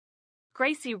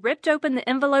Gracie ripped open the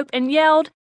envelope and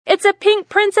yelled, "It's a pink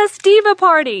Princess Diva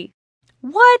party!"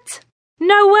 "What?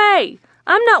 No way!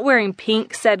 I'm not wearing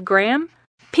pink," said Graham.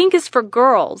 "Pink is for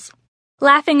girls."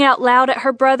 Laughing out loud at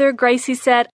her brother, Gracie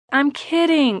said, "I'm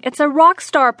kidding. It's a rock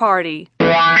star party."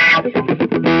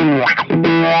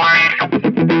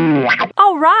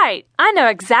 "All right, I know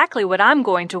exactly what I'm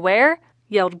going to wear,"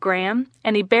 yelled Graham,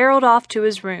 and he barreled off to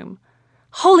his room.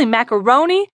 "Holy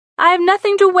macaroni! I have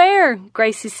nothing to wear,"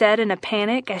 Gracie said in a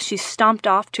panic as she stomped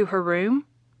off to her room.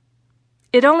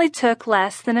 It only took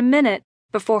less than a minute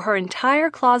before her entire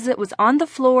closet was on the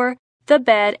floor, the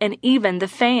bed, and even the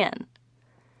fan.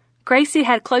 Gracie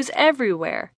had clothes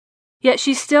everywhere, yet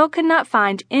she still could not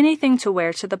find anything to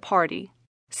wear to the party.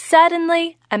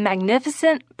 Suddenly, a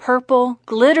magnificent purple,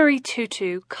 glittery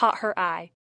tutu caught her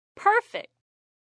eye. Perfect!